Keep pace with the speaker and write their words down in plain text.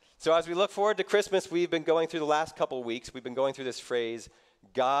So as we look forward to Christmas, we've been going through the last couple of weeks, we've been going through this phrase,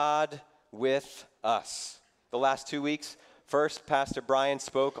 God with us. The last 2 weeks, first, Pastor Brian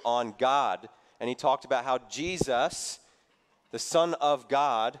spoke on God, and he talked about how Jesus, the Son of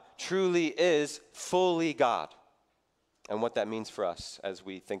God, truly is fully God, and what that means for us as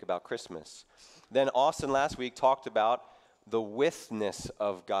we think about Christmas. Then Austin last week talked about the withness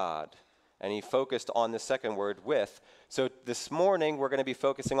of God, and he focused on the second word, with. So this morning, we're going to be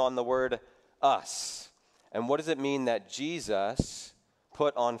focusing on the word us. And what does it mean that Jesus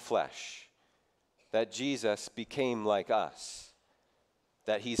put on flesh? That Jesus became like us?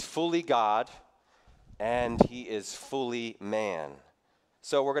 That he's fully God and he is fully man.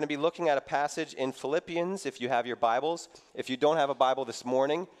 So we're going to be looking at a passage in Philippians, if you have your Bibles. If you don't have a Bible this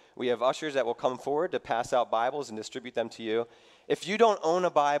morning, we have ushers that will come forward to pass out Bibles and distribute them to you. If you don't own a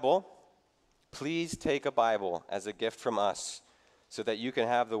Bible, please take a Bible as a gift from us so that you can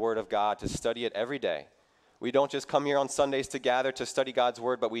have the Word of God to study it every day. We don't just come here on Sundays to gather to study God's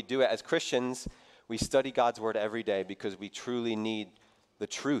Word, but we do it as Christians. We study God's Word every day because we truly need the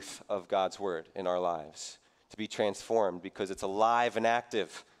truth of God's Word in our lives to be transformed because it's alive and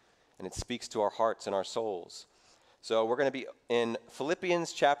active and it speaks to our hearts and our souls. So we're going to be in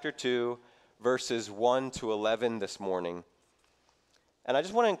Philippians chapter 2, verses 1 to 11 this morning. And I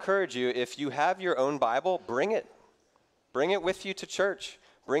just want to encourage you, if you have your own Bible, bring it. Bring it with you to church.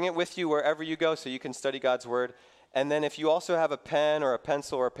 Bring it with you wherever you go so you can study God's Word. And then if you also have a pen or a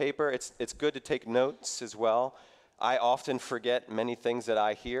pencil or a paper, it's good to take notes as well. I often forget many things that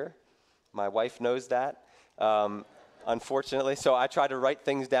I hear. My wife knows that, unfortunately. So I try to write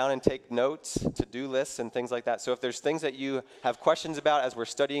things down and take notes, to-do lists and things like that. So if there's things that you have questions about as we're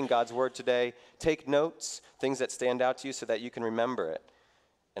studying God's Word today, take notes, things that stand out to you so that you can remember it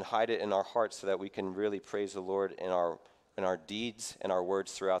and hide it in our hearts so that we can really praise the Lord in our deeds and our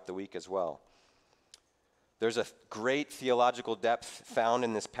words throughout the week as well. There's a great theological depth found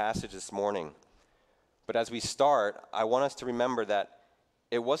in this passage this morning. But as we start, I want us to remember that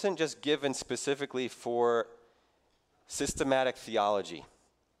it wasn't just given specifically for systematic theology,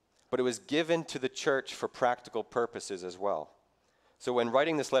 but it was given to the church for practical purposes as well. So when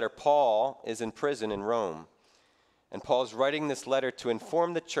writing this letter, Paul is in prison in Rome, and Paul's writing this letter to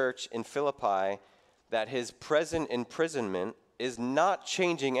inform the church in Philippi that his present imprisonment is not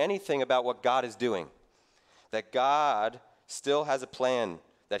changing anything about what God is doing, that God still has a plan,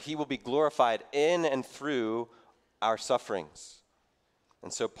 that he will be glorified in and through our sufferings.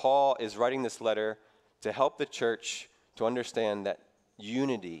 And so Paul is writing this letter to help the church to understand that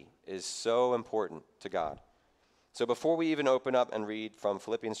unity is so important to God. So before we even open up and read from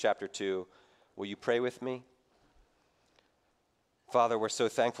Philippians chapter 2, will you pray with me? Father, we're so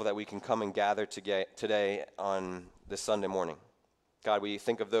thankful that we can come and gather today on this Sunday morning. God, we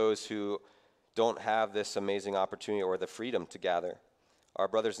think of those who don't have this amazing opportunity or the freedom to gather. Our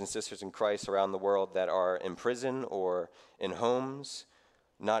brothers and sisters in Christ around the world that are in prison or in homes,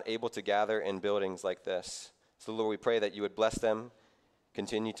 not able to gather in buildings like this. So, Lord, we pray that you would bless them,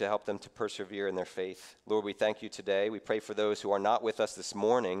 continue to help them to persevere in their faith. Lord, we thank you today. We pray for those who are not with us this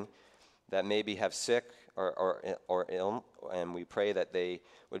morning that maybe have sick or ill, and we pray that they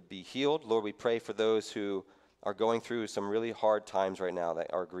would be healed. Lord, we pray for those who are going through some really hard times right now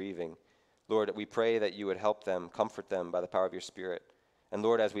that are grieving. Lord, we pray that you would help them, comfort them by the power of your Spirit. And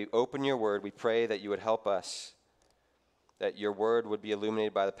Lord, as we open your word, we pray that you would help us, that your word would be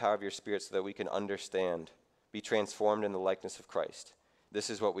illuminated by the power of your Spirit so that we can understand, be transformed in the likeness of Christ. This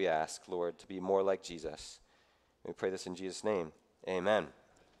is what we ask, Lord, to be more like Jesus. We pray this in Jesus' name. Amen.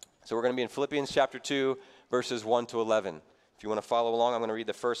 So we're going to be in Philippians chapter 2, verses 1 to 11. If you want to follow along, I'm going to read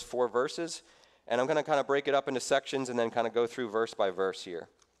the first 4 verses, and I'm going to kind of break it up into sections and then kind of go through verse by verse here.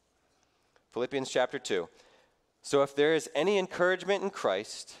 Philippians chapter 2. So if there is any encouragement in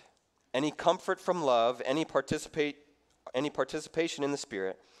Christ, any comfort from love, any participation in the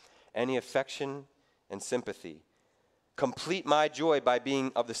Spirit, any affection and sympathy, complete my joy by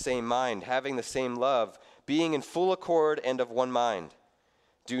being of the same mind, having the same love, being in full accord and of one mind.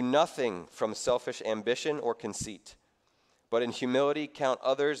 Do nothing from selfish ambition or conceit, but in humility count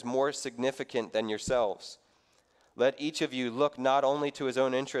others more significant than yourselves. Let each of you look not only to his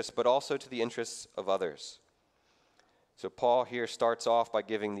own interests, but also to the interests of others. So Paul here starts off by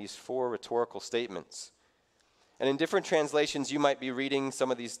giving these 4 rhetorical statements. And in different translations, you might be reading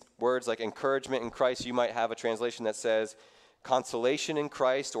some of these words like encouragement in Christ. You might have a translation that says consolation in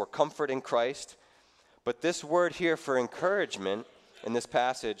Christ or comfort in Christ. But this word here for encouragement in this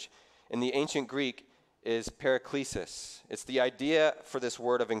passage in the ancient Greek is paraklesis. It's the idea for this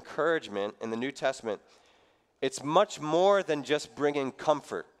word of encouragement in the New Testament. It's much more than just bringing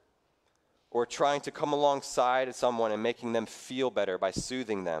comfort or trying to come alongside someone and making them feel better by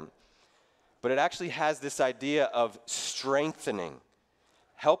soothing them. But it actually has this idea of strengthening,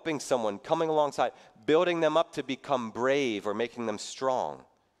 helping someone, coming alongside, building them up to become brave or making them strong.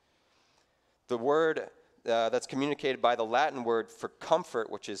 The word that's communicated by the Latin word for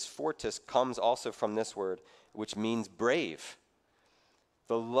comfort, which is fortis, comes also from this word, which means brave.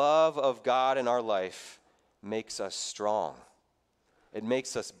 The love of God in our life makes us strong. It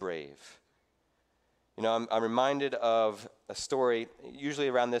makes us brave. You know, I'm reminded of a story, usually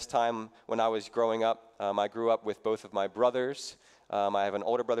around this time when I was growing up. I grew up with both of my brothers. I have an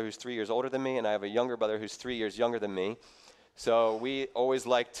older brother who's 3 years older than me, and I have a younger brother who's 3 years younger than me. So we always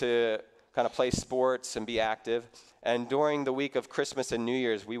like to kind of play sports and be active. And during the week of Christmas and New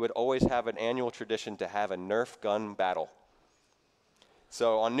Year's, we would always have an annual tradition to have a Nerf gun battle.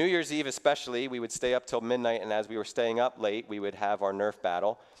 So on New Year's Eve especially, we would stay up till midnight, and as we were staying up late, we would have our Nerf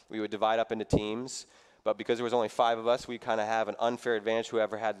battle. We would divide up into teams, but because there was only 5 of us, we kind of have an unfair advantage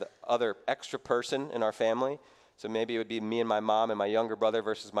whoever had the other extra person in our family. So maybe it would be me and my mom and my younger brother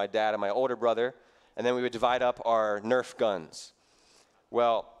versus my dad and my older brother, and then we would divide up our Nerf guns.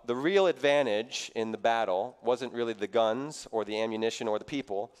 Well, the real advantage in the battle wasn't really the guns or the ammunition or the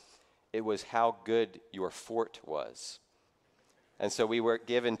people. It was how good your fort was. And so we were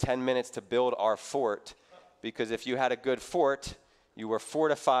given 10 minutes to build our fort, because if you had a good fort, you were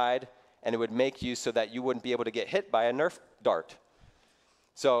fortified, and it would make you so that you wouldn't be able to get hit by a Nerf dart.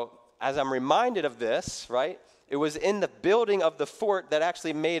 So as I'm reminded of this, right, it was in the building of the fort that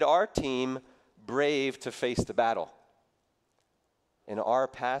actually made our team brave to face the battle. In our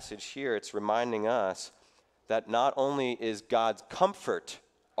passage here, it's reminding us that not only is God's comfort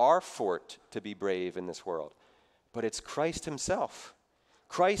our fort to be brave in this world, but it's Christ himself.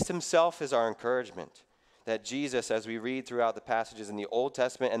 Christ himself is our encouragement. That Jesus, as we read throughout the passages in the Old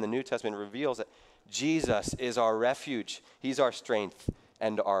Testament and the New Testament, reveals that Jesus is our refuge. He's our strength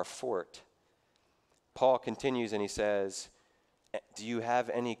and our fort. Paul continues and he says, do you have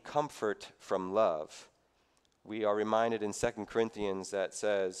any comfort from love? We are reminded in 2 Corinthians that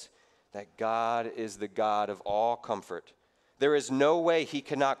says that God is the God of all comfort. There is no way he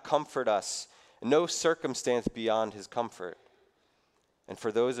cannot comfort us, no circumstance beyond his comfort. And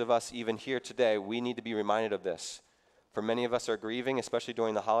for those of us even here today, we need to be reminded of this. For many of us are grieving, especially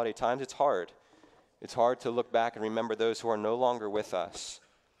during the holiday times. It's hard. It's hard to look back and remember those who are no longer with us,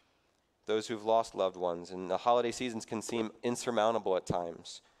 those who've lost loved ones. And the holiday seasons can seem insurmountable at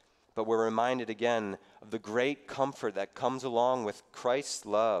times. But we're reminded again of the great comfort that comes along with Christ's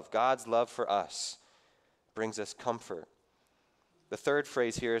love. God's love for us brings us comfort. The third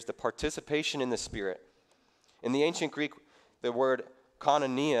phrase here is the participation in the Spirit. In the ancient Greek, the word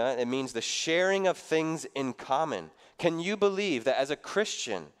koinonia, it means the sharing of things in common. Can you believe that as a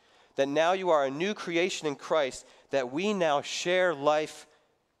Christian, that now you are a new creation in Christ, that we now share life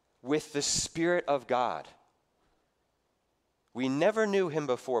with the Spirit of God? We never knew him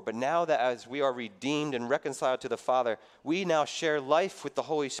before, but now that as we are redeemed and reconciled to the Father, we now share life with the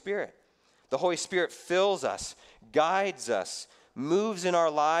Holy Spirit. The Holy Spirit fills us, guides us, moves in our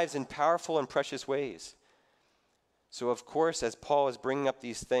lives in powerful and precious ways. So of course, as Paul is bringing up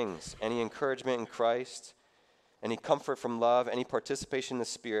these things, any encouragement in Christ, any comfort from love, any participation in the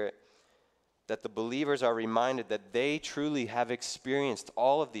Spirit, that the believers are reminded that they truly have experienced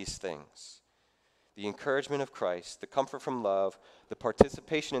all of these things. The encouragement of Christ, the comfort from love, the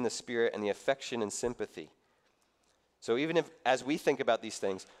participation in the Spirit, and the affection and sympathy. So even if, as we think about these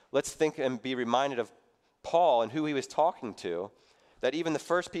things, let's think and be reminded of Paul and who he was talking to, that even the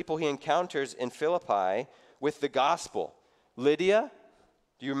first people he encounters in Philippi with the gospel. Lydia,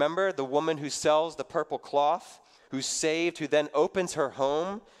 do you remember the woman who sells the purple cloth, who's saved, who then opens her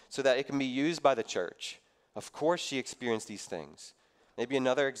home so that it can be used by the church? Of course she experienced these things. Maybe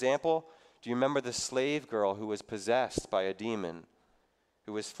another example, do you remember the slave girl who was possessed by a demon,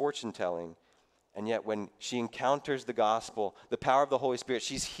 who was fortune-telling, and yet when she encounters the gospel, the power of the Holy Spirit,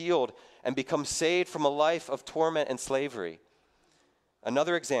 she's healed and becomes saved from a life of torment and slavery?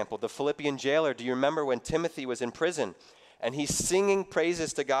 Another example, the Philippian jailer. Do you remember when Timothy was in prison and he's singing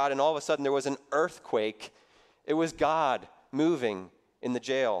praises to God, and all of a sudden there was an earthquake? It was God moving in the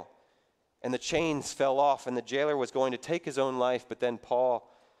jail, and the chains fell off, and the jailer was going to take his own life, but then Paul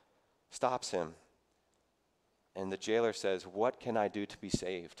stops him. And the jailer says, "What can I do to be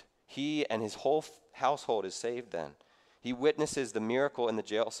saved?" He and his whole household is saved then. He witnesses the miracle in the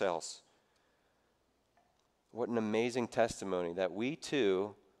jail cells. What an amazing testimony that we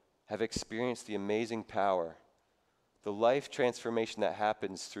too have experienced the amazing power, the life transformation that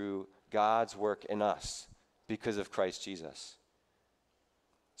happens through God's work in us because of Christ Jesus.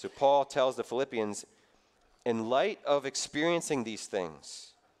 So Paul tells the Philippians, in light of experiencing these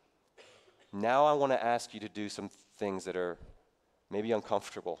things, now I want to ask you to do some things that are maybe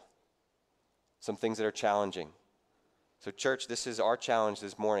uncomfortable, some things that are challenging. So church, this is our challenge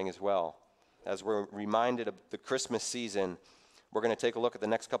this morning as well. As we're reminded of the Christmas season, we're going to take a look at the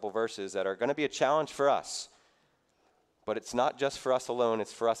next couple verses that are going to be a challenge for us. But it's not just for us alone,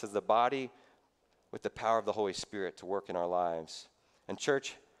 it's for us as the body with the power of the Holy Spirit to work in our lives. And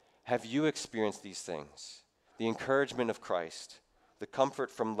church, have you experienced these things? The encouragement of Christ, the comfort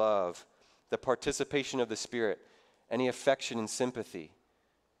from love, the participation of the Spirit, any affection and sympathy.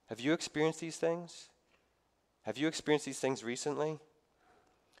 Have you experienced these things? Have you experienced these things recently?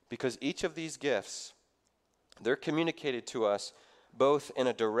 Because each of these gifts, they're communicated to us both in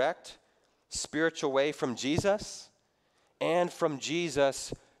a direct, spiritual way from Jesus and from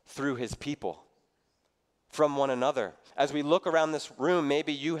Jesus through his people, from one another. As we look around this room,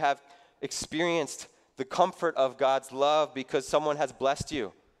 maybe you have experienced the comfort of God's love because someone has blessed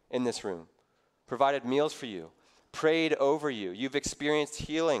you in this room, provided meals for you, prayed over you. You've experienced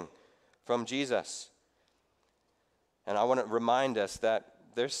healing from Jesus. And I want to remind us that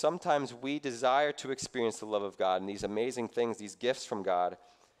there's sometimes we desire to experience the love of God and these amazing things, these gifts from God,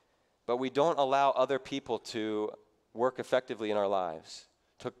 but we don't allow other people to work effectively in our lives,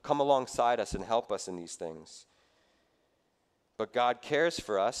 to come alongside us and help us in these things. But God cares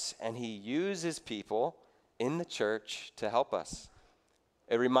for us, and he uses people in the church to help us.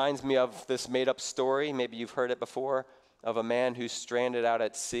 It reminds me of this made-up story, maybe you've heard it before, of a man who's stranded out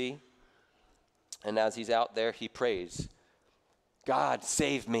at sea. And as he's out there, he prays, God,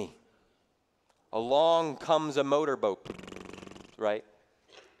 save me. Along comes a motorboat, right?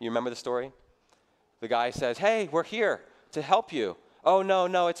 You remember the story? The guy says, hey, we're here to help you. Oh,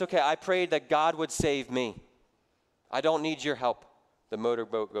 no, it's okay. I prayed that God would save me. I don't need your help. The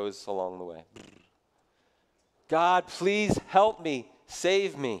motorboat goes along the way. God, please help me,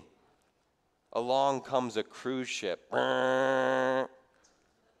 save me. Along comes a cruise ship. The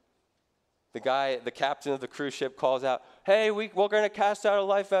captain of the cruise ship calls out, hey, we're going to cast out a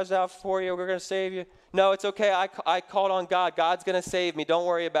life vest out for you. We're going to save you. No, it's okay. I called on God. God's going to save me. Don't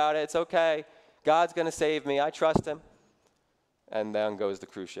worry about it. It's okay. God's going to save me. I trust him. And then goes the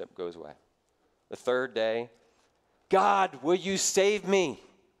cruise ship, goes away. The third day, God, will you save me?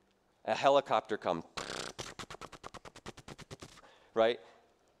 A helicopter comes. Right?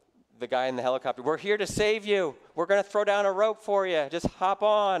 The guy in the helicopter, we're here to save you. We're going to throw down a rope for you. Just hop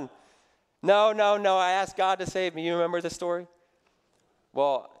on. No, I asked God to save me. You remember the story?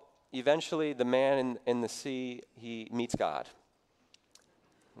 Well, eventually the man in the sea, he meets God.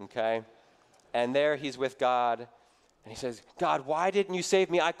 Okay? And there he's with God, and he says, God, why didn't you save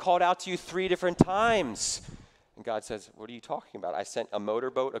me? I called out to you 3 different times. And God says, what are you talking about? I sent a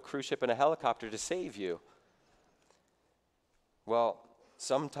motorboat, a cruise ship, and a helicopter to save you. Well,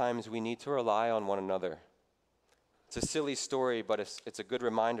 sometimes we need to rely on one another. It's a silly story, but it's a good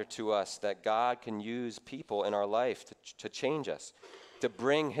reminder to us that God can use people in our life to change us, to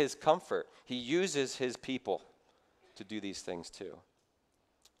bring his comfort. He uses his people to do these things too.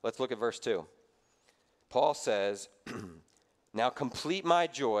 Let's look at verse 2. Paul says, now complete my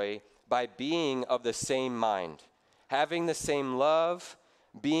joy by being of the same mind, having the same love,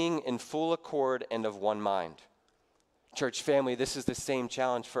 being in full accord and of one mind. Church family, this is the same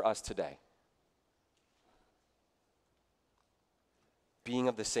challenge for us today. Being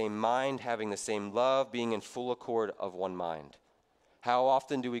of the same mind, having the same love, being in full accord of one mind. How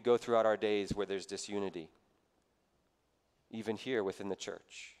often do we go throughout our days where there's disunity? Even here within the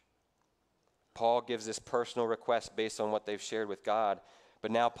church. Paul gives this personal request based on what they've shared with God.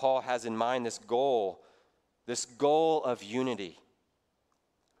 But now Paul has in mind this goal of unity.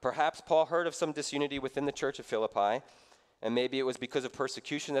 Perhaps Paul heard of some disunity within the church of Philippi, and maybe it was because of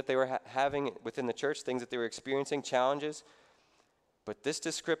persecution that they were having within the church, things that they were experiencing, challenges. But this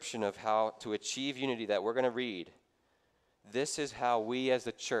description of how to achieve unity that we're going to read, this is how we as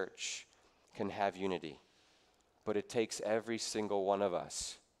the church can have unity. But it takes every single one of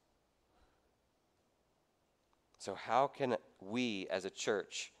us. So how can we as a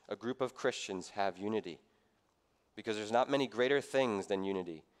church, a group of Christians, have unity? Because there's not many greater things than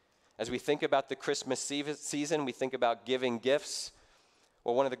unity. As we think about the Christmas season, we think about giving gifts.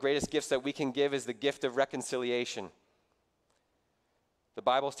 Well, one of the greatest gifts that we can give is the gift of reconciliation. The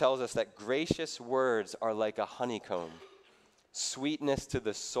Bible tells us that gracious words are like a honeycomb, sweetness to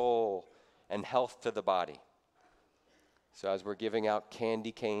the soul and health to the body. So as we're giving out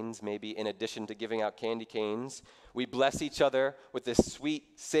candy canes, maybe in addition to giving out candy canes, we bless each other with this sweet,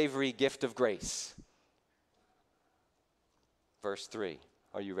 savory gift of grace. Verse 3,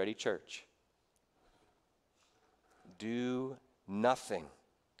 Are you ready, church? Do nothing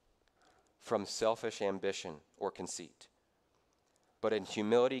from selfish ambition or conceit, but in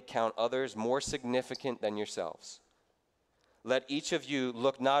humility count others more significant than yourselves. Let each of you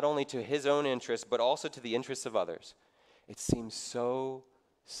look not only to his own interests, but also to the interests of others. It seems so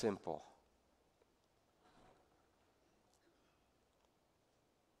simple.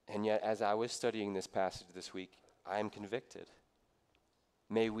 And yet, as I was studying this passage this week, I am convicted.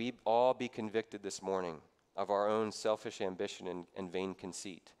 May we all be convicted this morning of our own selfish ambition and vain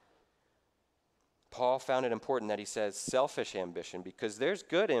conceit. Paul found it important that he says selfish ambition because there's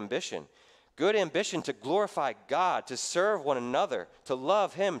good ambition. Good ambition to glorify God, to serve one another, to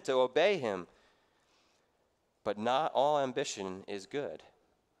love him, to obey him. But not all ambition is good.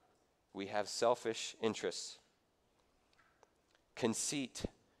 We have selfish interests. Conceit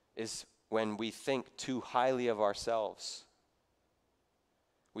is when we think too highly of ourselves.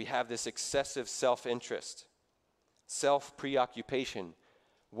 We have this excessive self-interest, self-preoccupation.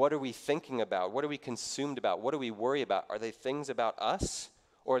 What are we thinking about? What are we consumed about? What do we worry about? Are they things about us,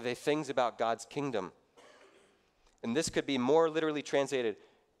 or are they things about God's kingdom? And this could be more literally translated,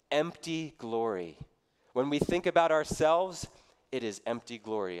 empty glory. When we think about ourselves, it is empty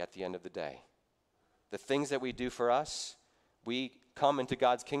glory at the end of the day. The things that we do for us, we come into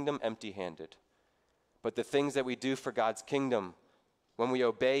God's kingdom empty-handed. But the things that we do for God's kingdom, when we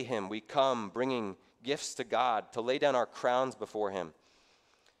obey him, we come bringing gifts to God to lay down our crowns before him.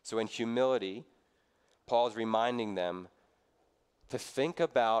 So in humility, Paul is reminding them to think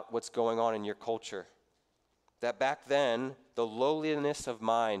about what's going on in your culture. That back then, the lowliness of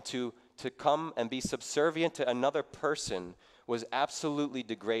mind, to come and be subservient to another person was absolutely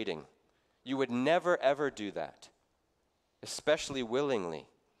degrading. You would never, ever do that, especially willingly.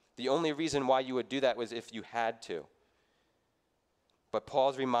 The only reason why you would do that was if you had to. But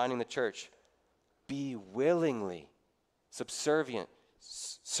Paul's reminding the church, be willingly subservient.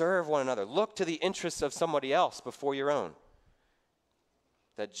 Serve one another. Look to the interests of somebody else before your own.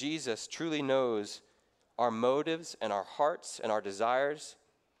 That Jesus truly knows our motives and our hearts and our desires.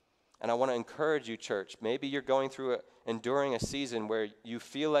 And I want to encourage you, church. Maybe you're going through enduring a season where you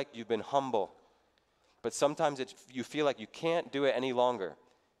feel like you've been humble. But sometimes you feel like you can't do it any longer.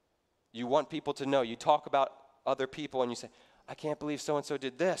 You want people to know. You talk about other people and you say, I can't believe so-and-so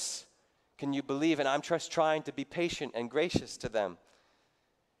did this. Can you believe? And I'm just trying to be patient and gracious to them.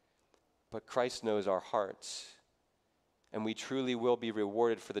 But Christ knows our hearts. And we truly will be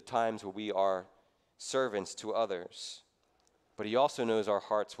rewarded for the times where we are servants to others. But he also knows our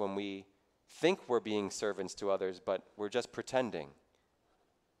hearts when we think we're being servants to others, but we're just pretending.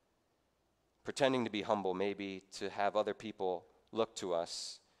 Pretending to be humble, maybe to have other people look to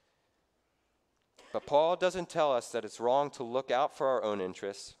us. But Paul doesn't tell us that it's wrong to look out for our own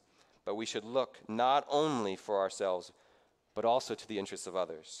interests, but we should look not only for ourselves, but also to the interests of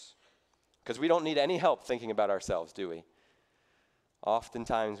others. Because we don't need any help thinking about ourselves, do we?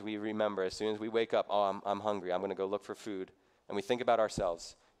 Oftentimes we remember as soon as we wake up, I'm hungry, I'm going to go look for food. And we think about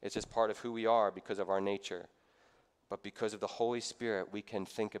ourselves. It's just part of who we are because of our nature. But because of the Holy Spirit, we can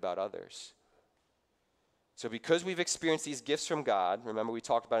think about others. So because we've experienced these gifts from God, remember we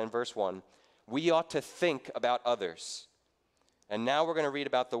talked about in verse 1, we ought to think about others. And now we're going to read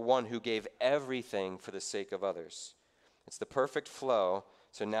about the one who gave everything for the sake of others. It's the perfect flow.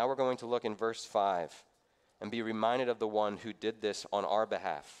 So now we're going to look in verse 5 and be reminded of the one who did this on our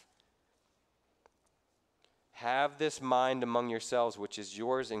behalf. Have this mind among yourselves, which is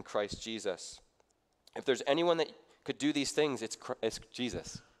yours in Christ Jesus. If there's anyone that could do these things, it's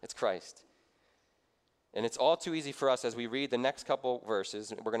Jesus. It's Christ. And it's all too easy for us as we read the next couple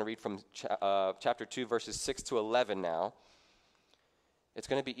verses. We're going to read from chapter 2, verses 6 to 11 now. It's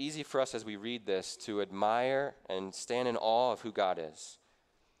going to be easy for us as we read this to admire and stand in awe of who God is.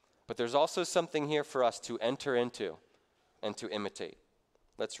 But there's also something here for us to enter into and to imitate.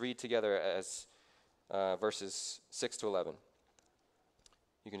 Let's read together as verses 6 to 11.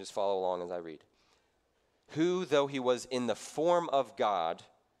 You can just follow along as I read. Who, though he was in the form of God,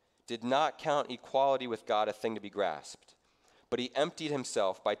 did not count equality with God a thing to be grasped, but he emptied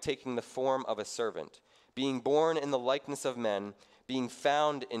himself by taking the form of a servant, being born in the likeness of men, being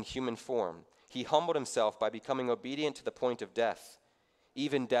found in human form. He humbled himself by becoming obedient to the point of death,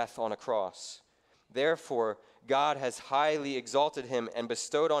 even death on a cross. Therefore, God has highly exalted him and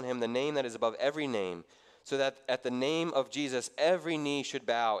bestowed on him the name that is above every name, so that at the name of Jesus every knee should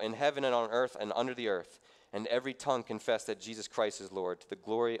bow in heaven and on earth and under the earth, and every tongue confess that Jesus Christ is Lord, to the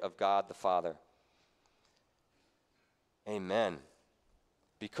glory of God the Father. Amen.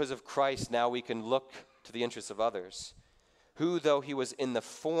 Because of Christ, now we can look to the interests of others. who, though he was in the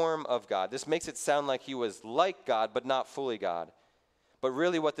form of God. This makes it sound like he was like God, but not fully God. But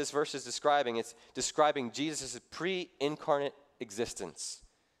really what this verse is describing, it's describing Jesus' pre-incarnate existence.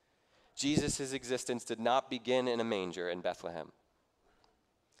 Jesus' existence did not begin in a manger in Bethlehem.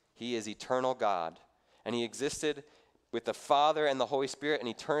 He is eternal God, and he existed with the Father and the Holy Spirit in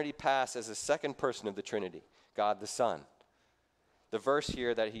eternity past as the second person of the Trinity, God the Son. The verse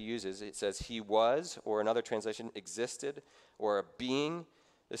here that he uses, it says he was, or another translation, existed, or a being.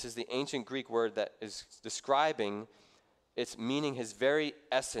 This is the ancient Greek word that is describing its meaning, his very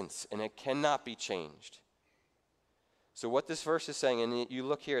essence, and it cannot be changed. So what this verse is saying, and you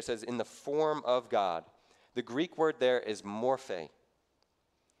look here, it says in the form of God. The Greek word there is morphe.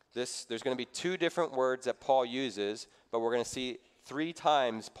 There's going to be two different words that Paul uses, but we're going to see 3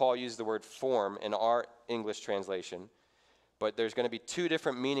 times Paul uses the word form in our English translation. But there's going to be 2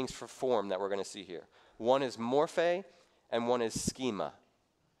 different meanings for form that we're going to see here. One is morphe, and one is schema.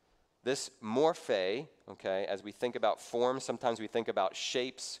 This morphe, okay, as we think about form, sometimes we think about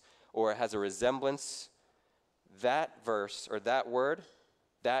shapes, or it has a resemblance. That verse, or that word,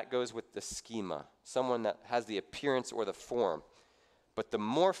 that goes with the schema, someone that has the appearance or the form. But the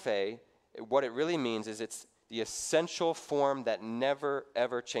morphe, what it really means is it's the essential form that never,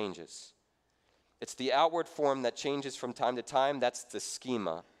 ever changes. It's the outward form that changes from time to time. That's the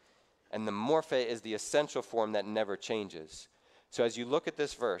schema. And the morphe is the essential form that never changes. So as you look at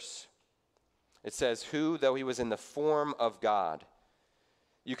this verse, it says, who, though he was in the form of God.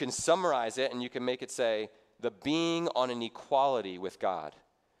 You can summarize it and you can make it say, the being on an equality with God.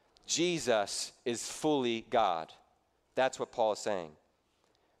 Jesus is fully God. That's what Paul is saying.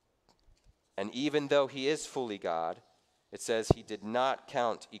 And even though he is fully God, it says he did not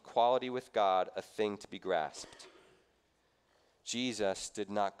count equality with God a thing to be grasped. Jesus did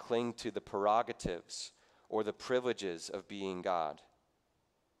not cling to the prerogatives or the privileges of being God.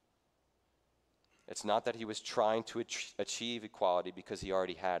 It's not that he was trying to achieve equality because he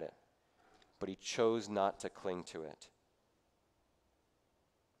already had it, but he chose not to cling to it.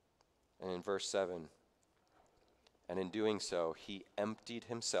 And in verse 7, and in doing so, he emptied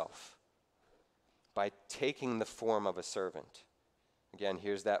himself by taking the form of a servant. Again,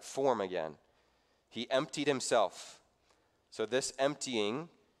 here's that form again. He emptied himself. So this emptying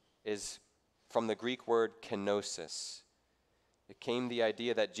is from the Greek word kenosis. It came the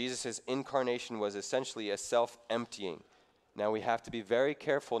idea that Jesus' incarnation was essentially a self-emptying. Now we have to be very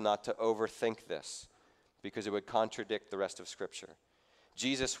careful not to overthink this, because it would contradict the rest of Scripture.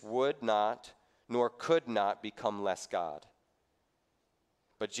 Jesus would not, nor could not, become less God.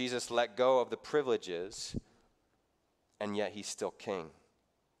 But Jesus let go of the privileges, and yet he's still king.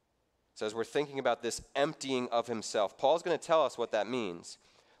 So as we're thinking about this emptying of himself, Paul's going to tell us what that means.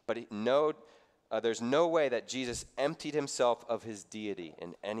 But there's no way that Jesus emptied himself of his deity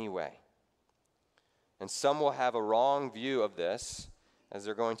in any way. And some will have a wrong view of this, as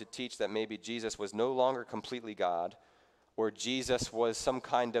they're going to teach that maybe Jesus was no longer completely God, or Jesus was some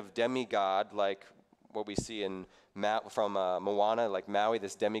kind of demigod, like what we see in from Moana, like Maui,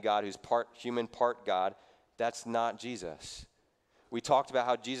 this demigod who's part human, part God. That's not Jesus. We talked about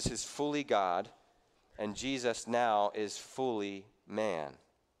how Jesus is fully God, and Jesus now is fully man.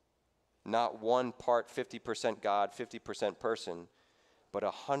 Not one part, 50% God, 50% person, but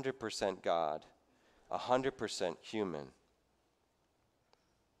 100% God, 100% human.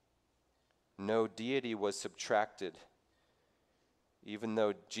 No deity was subtracted, even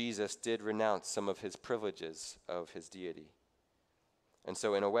though Jesus did renounce some of his privileges of his deity. And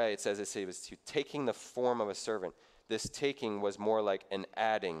so in a way, it says he was taking the form of a servant. This taking was more like an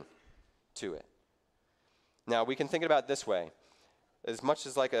adding to it. Now, we can think about it this way. As much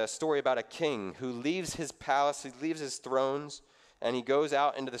as like a story about a king who leaves his palace, he leaves his thrones, and he goes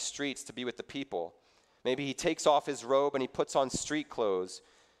out into the streets to be with the people. Maybe he takes off his robe and he puts on street clothes,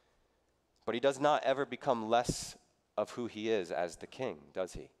 but he does not ever become less of who he is as the king,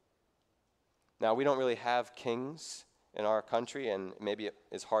 does he? Now, we don't really have kings in our country, and maybe it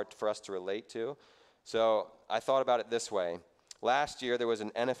is hard for us to relate to. So I thought about it this way. Last year, there was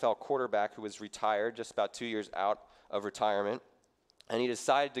an NFL quarterback who was retired, just about 2 years out of retirement, and he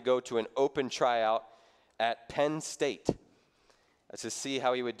decided to go to an open tryout at Penn State to see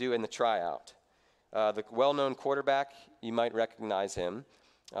how he would do in the tryout. The well-known quarterback, you might recognize him.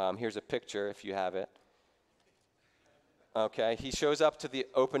 Here's a picture if you have it. Okay, he shows up to the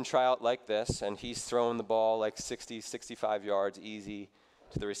open tryout like this, and he's throwing the ball like 60, 65 yards easy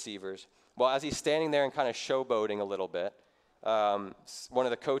to the receivers. Well, as he's standing there and kind of showboating a little bit, one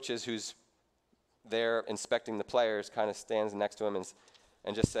of the coaches who's there inspecting the players kind of stands next to him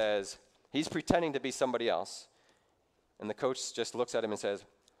and just says, he's pretending to be somebody else. And the coach just looks at him and says,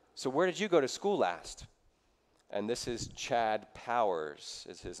 "So where did you go to school last?" And this is Chad Powers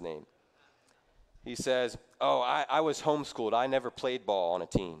is his name. He says, "Oh, I was homeschooled. I never played ball on a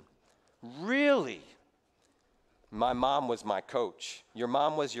team." "Really?" "My mom was my coach." "Your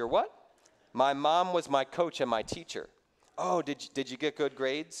mom was your what?" "My mom was my coach and my teacher." "Oh, did you get good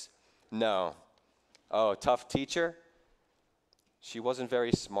grades?" "No." "Oh, tough teacher?" "She wasn't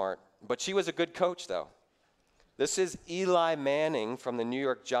very smart, but she was a good coach though." This is Eli Manning from the New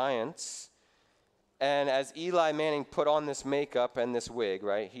York Giants. And as Eli Manning put on this makeup and this wig,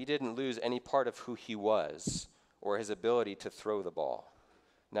 right, he didn't lose any part of who he was or his ability to throw the ball.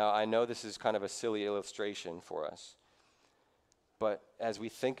 Now, I know this is kind of a silly illustration for us, but as we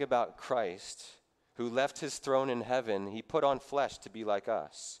think about Christ, who left his throne in heaven, he put on flesh to be like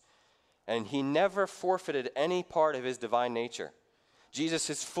us. And he never forfeited any part of his divine nature. Jesus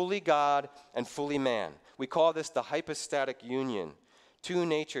is fully God and fully man. We call this the hypostatic union, two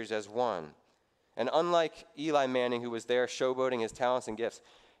natures as one. And unlike Eli Manning, who was there showboating his talents and gifts,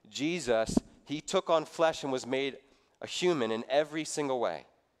 Jesus, he took on flesh and was made a human in every single way.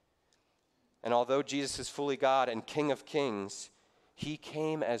 And although Jesus is fully God and King of Kings, he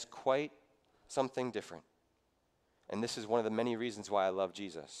came as quite something different. And this is one of the many reasons why I love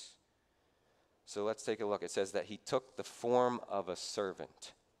Jesus. So let's take a look. It says that he took the form of a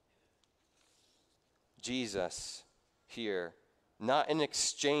servant. Jesus here, not in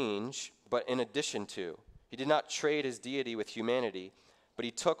exchange, but in addition to. He did not trade his deity with humanity, but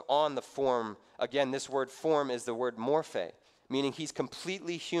he took on the form. Again, this word form is the word morphe, meaning he's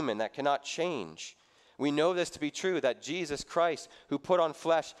completely human, that cannot change. We know this to be true, that Jesus Christ, who put on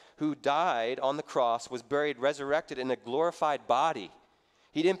flesh, who died on the cross, was buried, resurrected in a glorified body.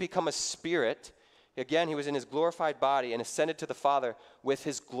 He didn't become a spirit. Again, he was in his glorified body and ascended to the Father with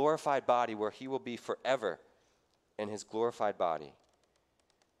his glorified body, where he will be forever in his glorified body.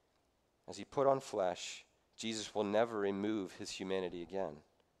 As he put on flesh, Jesus will never remove his humanity again.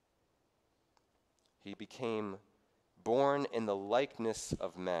 He became born in the likeness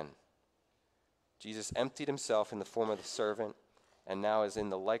of men. Jesus emptied himself in the form of the servant and now is in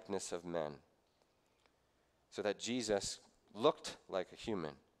the likeness of men, so that Jesus looked like a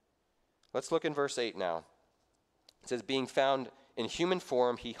human. Let's look in verse 8 now. It says, being found in human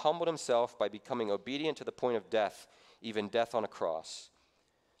form, he humbled himself by becoming obedient to the point of death, even death on a cross.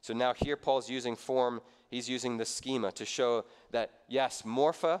 So now here Paul's using form, he's using the schema to show that, yes,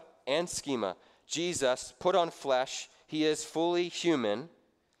 morpha and schema. Jesus put on flesh, he is fully human,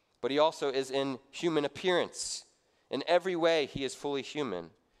 but he also is in human appearance. In every way, he is fully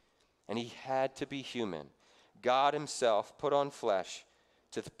human, and he had to be human. God himself put on flesh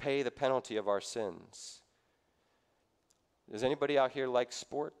to pay the penalty of our sins. Does anybody out here like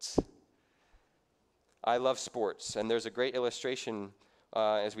sports? I love sports, and there's a great illustration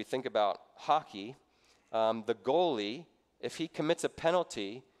as we think about hockey. The goalie, if he commits a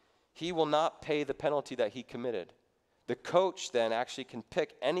penalty, he will not pay the penalty that he committed. The coach then actually can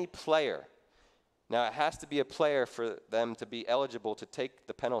pick any player. Now, it has to be a player for them to be eligible to take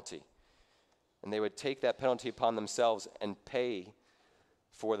the penalty. And they would take that penalty upon themselves and pay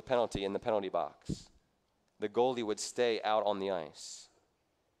for the penalty in the penalty box. The goalie would stay out on the ice.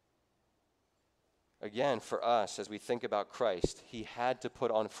 Again, for us, as we think about Christ, he had to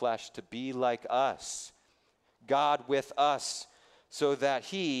put on flesh to be like us, God with us, so that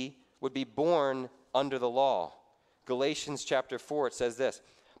he would be born under the law. Galatians chapter 4, it says this,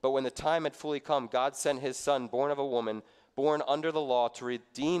 but when the time had fully come, God sent his son, born of a woman, born under the law, to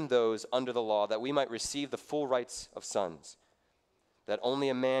redeem those under the law, that we might receive the full rights of sons. That only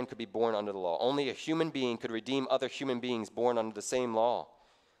a man could be born under the law. Only a human being could redeem other human beings born under the same law.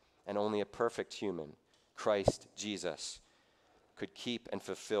 And only a perfect human, Christ Jesus, could keep and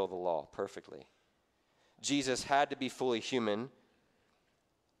fulfill the law perfectly. Jesus had to be fully human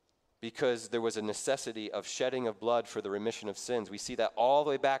because there was a necessity of shedding of blood for the remission of sins. We see that all the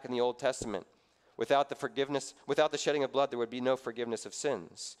way back in the Old Testament. Without the shedding of blood, there would be no forgiveness of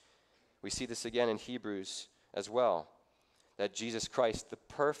sins. We see this again in Hebrews as well, that Jesus Christ, the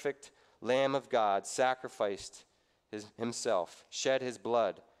perfect Lamb of God, sacrificed himself, shed his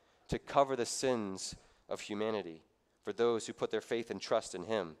blood to cover the sins of humanity for those who put their faith and trust in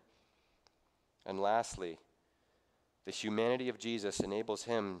him. And lastly, the humanity of Jesus enables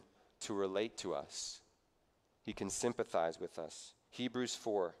him to relate to us. He can sympathize with us. Hebrews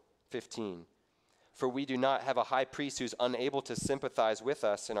 4:15. For we do not have a high priest who's unable to sympathize with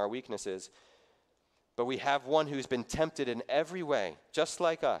us in our weaknesses, but we have one who's been tempted in every way, just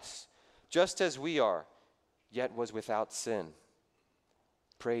like us, just as we are, yet was without sin.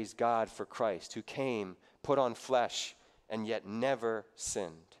 Praise God for Christ, who came, put on flesh, and yet never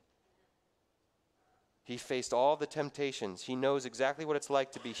sinned. He faced all the temptations. He knows exactly what it's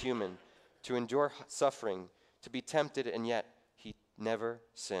like to be human, to endure suffering, to be tempted, and yet he never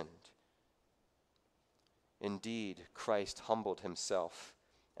sinned. Indeed, Christ humbled himself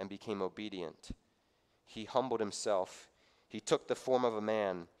and became obedient. He humbled himself. He took the form of a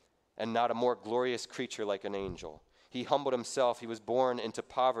man and not a more glorious creature like an angel. He humbled himself. He was born into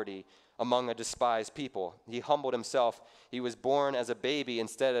poverty among a despised people. He humbled himself. He was born as a baby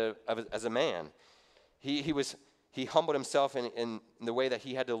instead of as a man. He humbled himself in the way that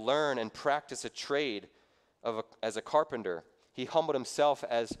he had to learn and practice a trade as a carpenter. He humbled himself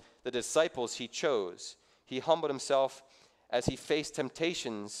as the disciples he chose. He humbled himself as he faced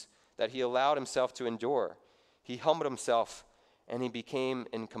temptations that he allowed himself to endure. He humbled himself, and he became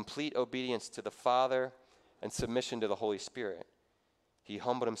in complete obedience to the Father and submission to the Holy Spirit. He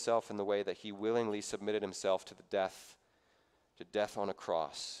humbled himself in the way that he willingly submitted himself to death on a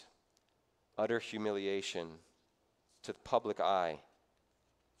cross, utter humiliation to the public eye.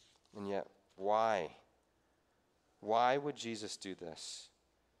 And yet, why? Why would Jesus do this?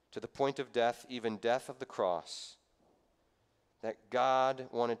 To the point of death, even death of the cross, that God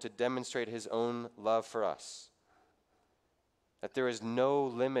wanted to demonstrate his own love for us, that there is no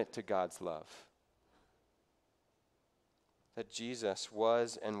limit to God's love, that Jesus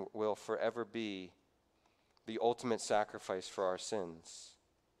was and will forever be the ultimate sacrifice for our sins.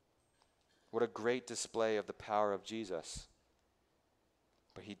 What a great display of the power of Jesus.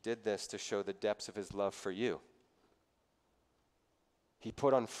 But he did this to show the depths of his love for you. He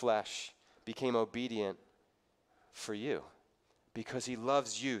put on flesh, became obedient for you, because he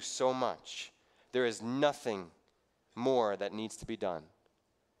loves you so much. There is nothing more that needs to be done.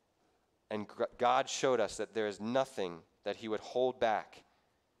 And God showed us that there is nothing that he would hold back,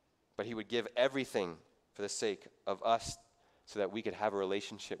 but he would give everything for the sake of us so that we could have a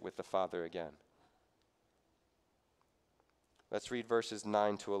relationship with the Father again. Let's read verses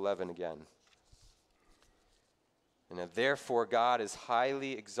 9 to 11 again. And therefore God has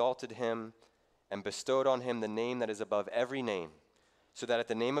highly exalted him and bestowed on him the name that is above every name, so that at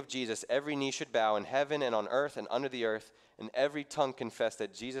the name of Jesus every knee should bow in heaven and on earth and under the earth, and every tongue confess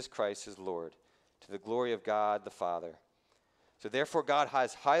that Jesus Christ is Lord, to the glory of God the Father. So therefore God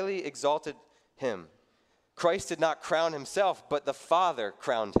has highly exalted him. Christ did not crown himself, but the Father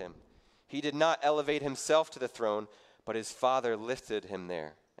crowned him. He did not elevate himself to the throne, but his Father lifted him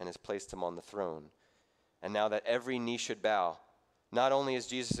there and has placed him on the throne. And now that every knee should bow, not only is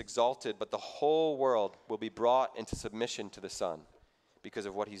Jesus exalted, but the whole world will be brought into submission to the Son because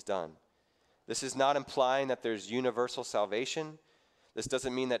of what he's done. This is not implying that there's universal salvation. This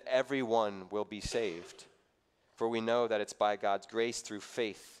doesn't mean that everyone will be saved. For we know that it's by God's grace through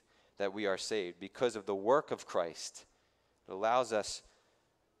faith that we are saved. Because of the work of Christ, it allows us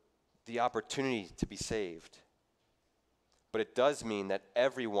the opportunity to be saved. But it does mean that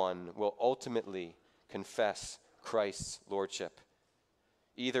everyone will ultimately confess Christ's lordship,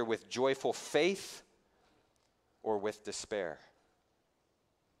 either with joyful faith or with despair.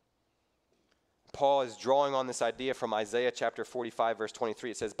 Paul is drawing on this idea from Isaiah chapter 45, verse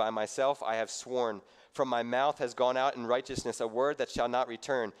 23. It says, "By myself I have sworn, from my mouth has gone out in righteousness a word that shall not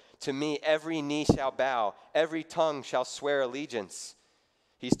return. To me every knee shall bow, every tongue shall swear allegiance."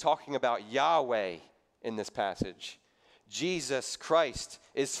 He's talking about Yahweh in this passage. Jesus Christ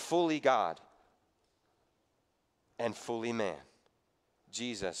is fully God and fully man.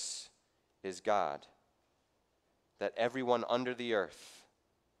 Jesus is God. That everyone under the earth,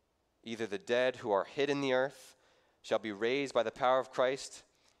 either the dead who are hid in the earth, shall be raised by the power of Christ.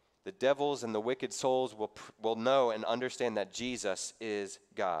 The devils and the wicked souls will know and understand that Jesus is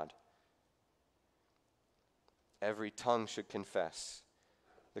God. Every tongue should confess.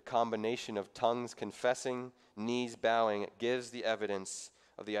 The combination of tongues confessing, knees bowing, gives the evidence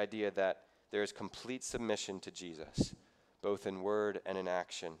of the idea that there is complete submission to Jesus, both in word and in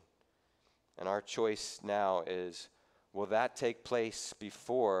action. And our choice now is, will that take place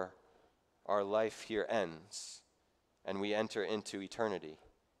before our life here ends and we enter into eternity?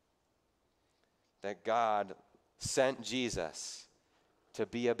 That God sent Jesus to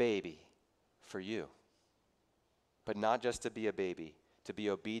be a baby for you. But not just to be a baby, to be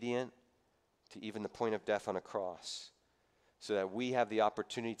obedient to even the point of death on a cross, so that we have the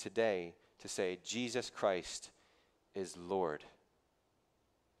opportunity today to say, Jesus Christ is Lord.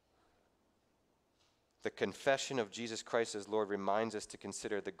 The confession of Jesus Christ as Lord reminds us to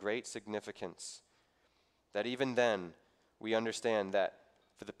consider the great significance that even then we understand that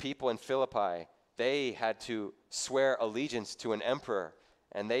for the people in Philippi, they had to swear allegiance to an emperor,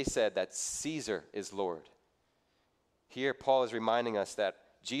 and they said that Caesar is Lord. Here, Paul is reminding us that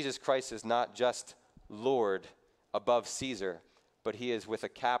Jesus Christ is not just Lord above Caesar, but he is with a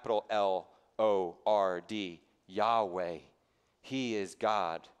capital L-O-R-D, Yahweh. He is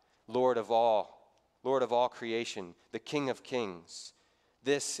God, Lord of all creation, the King of kings.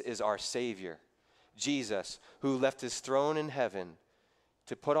 This is our Savior, Jesus, who left his throne in heaven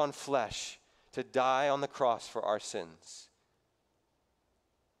to put on flesh, to die on the cross for our sins.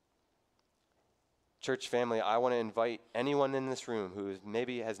 Church family, I want to invite anyone in this room who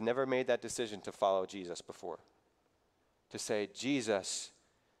maybe has never made that decision to follow Jesus before, to say, Jesus,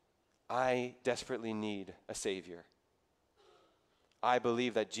 I desperately need a Savior. I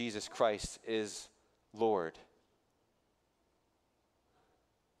believe that Jesus Christ is Lord.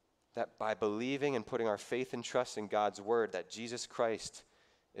 That by believing and putting our faith and trust in God's word, that Jesus Christ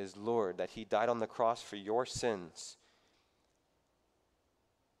is Lord, that he died on the cross for your sins,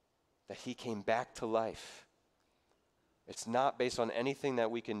 that he came back to life. It's not based on anything that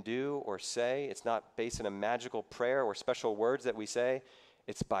we can do or say. It's not based on a magical prayer or special words that we say.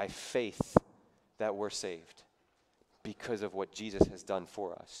 It's by faith that we're saved because of what Jesus has done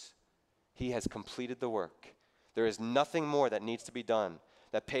for us. He has completed the work. There is nothing more that needs to be done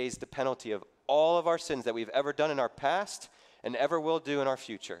that pays the penalty of all of our sins that we've ever done in our past and ever will do in our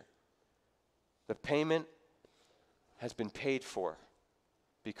future. The payment has been paid for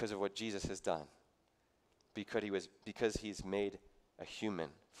because of what Jesus has done, because he's made a human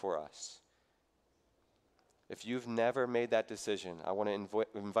for us. If you've never made that decision, I want to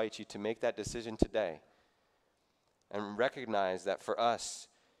invite you to make that decision today and recognize that for us,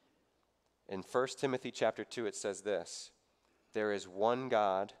 in 1 Timothy chapter 2, it says this: there is one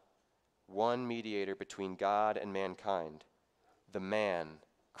God, one mediator between God and mankind, the man,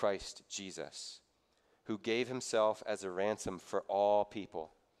 Christ Jesus, who gave himself as a ransom for all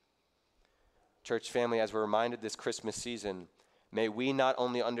people. Church family, as we're reminded this Christmas season, may we not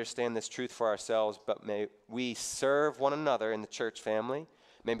only understand this truth for ourselves, but may we serve one another in the church family.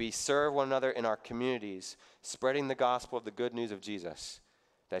 May we serve one another in our communities, spreading the gospel of the good news of Jesus,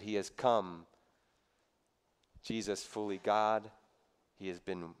 that he has come, Jesus fully God. He has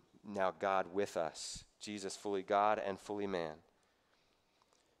been now God with us. Jesus fully God and fully man.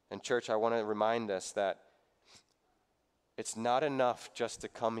 And church, I want to remind us that it's not enough just to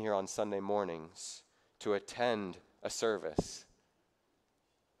come here on Sunday mornings to attend a service,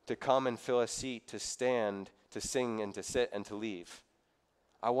 to come and fill a seat, to stand, to sing, and to sit, and to leave.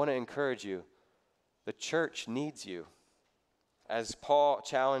 I want to encourage you, the church needs you. As Paul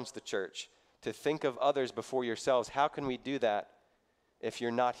challenged the church to think of others before yourselves, how can we do that if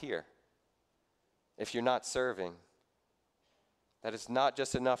you're not here, if you're not serving? That it's not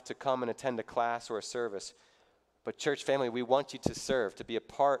just enough to come and attend a class or a service, but church family, we want you to serve, to be a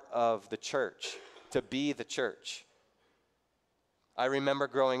part of the church, to be the church. I remember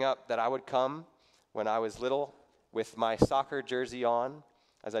growing up that I would come when I was little with my soccer jersey on.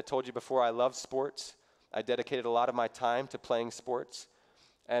 As I told you before, I love sports. I dedicated a lot of my time to playing sports.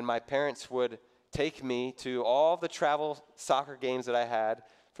 And my parents would take me to all the travel soccer games that I had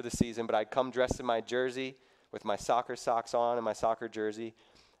for the season, but I'd come dressed in my jersey with my soccer socks on and my soccer jersey.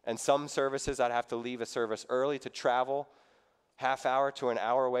 And some services, I'd have to leave a service early to travel half hour to an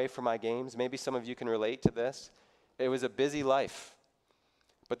hour away from my games. Maybe some of you can relate to this. It was a busy life.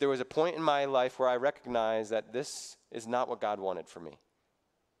 But there was a point in my life where I recognized that this is not what God wanted for me,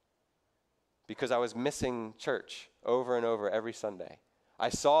 because I was missing church over and over every Sunday. I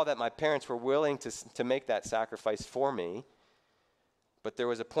saw that my parents were willing to make that sacrifice for me, but there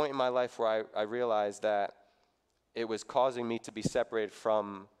was a point in my life where I realized that it was causing me to be separated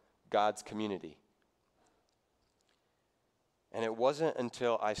from God's community. And it wasn't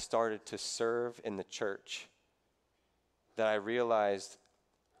until I started to serve in the church that I realized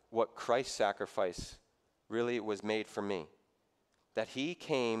what Christ's sacrifice really was made for me. That he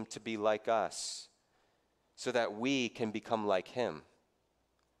came to be like us so that we can become like him.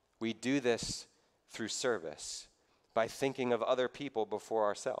 We do this through service, by thinking of other people before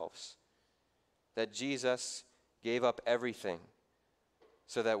ourselves. That Jesus gave up everything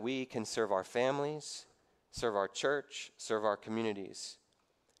so that we can serve our families, serve our church, serve our communities.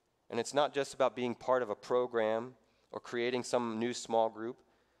 And it's not just about being part of a program or creating some new small group,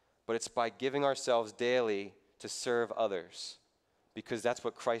 but it's by giving ourselves daily to serve others, because that's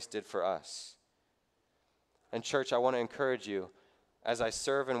what Christ did for us. And church, I want to encourage you, as I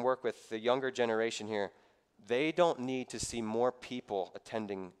serve and work with the younger generation here, they don't need to see more people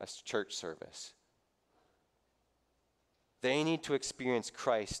attending a church service. They need to experience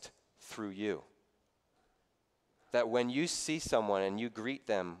Christ through you. That when you see someone and you greet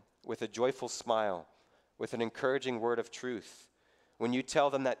them with a joyful smile, with an encouraging word of truth. When you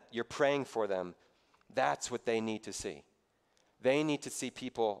tell them that you're praying for them, that's what they need to see. They need to see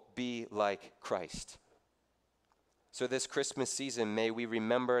people be like Christ. So this Christmas season, may we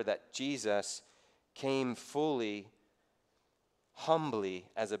remember that Jesus came fully, humbly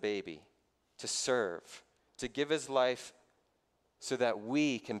as a baby to serve, to give his life so that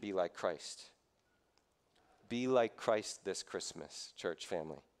we can be like Christ. Be like Christ this Christmas, church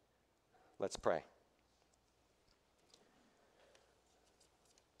family. Let's pray.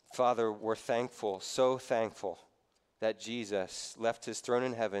 Father, we're thankful, so thankful, that Jesus left his throne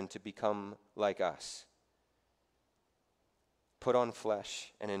in heaven to become like us, put on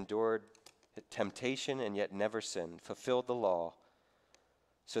flesh and endured temptation and yet never sinned, fulfilled the law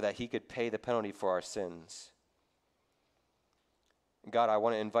so that he could pay the penalty for our sins. God, I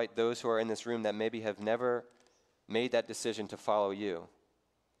want to invite those who are in this room that maybe have never made that decision to follow you.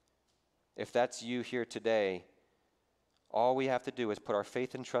 If that's you here today, all we have to do is put our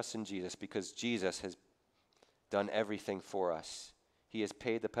faith and trust in Jesus, because Jesus has done everything for us. He has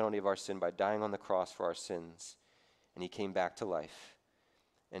paid the penalty of our sin by dying on the cross for our sins, and he came back to life.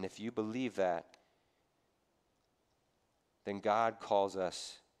 And if you believe that, then God calls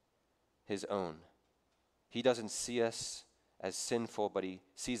us his own. He doesn't see us as sinful, but he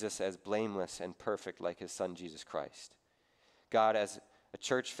sees us as blameless and perfect like his son, Jesus Christ. God, as a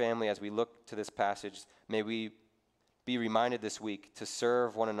church family, as we look to this passage, may we be reminded this week to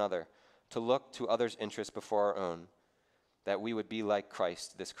serve one another, to look to others' interests before our own, that we would be like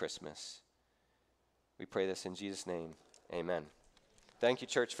Christ this Christmas. We pray this in Jesus' name. Amen. Thank you,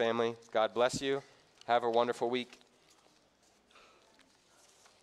 church family. God bless you. Have a wonderful week.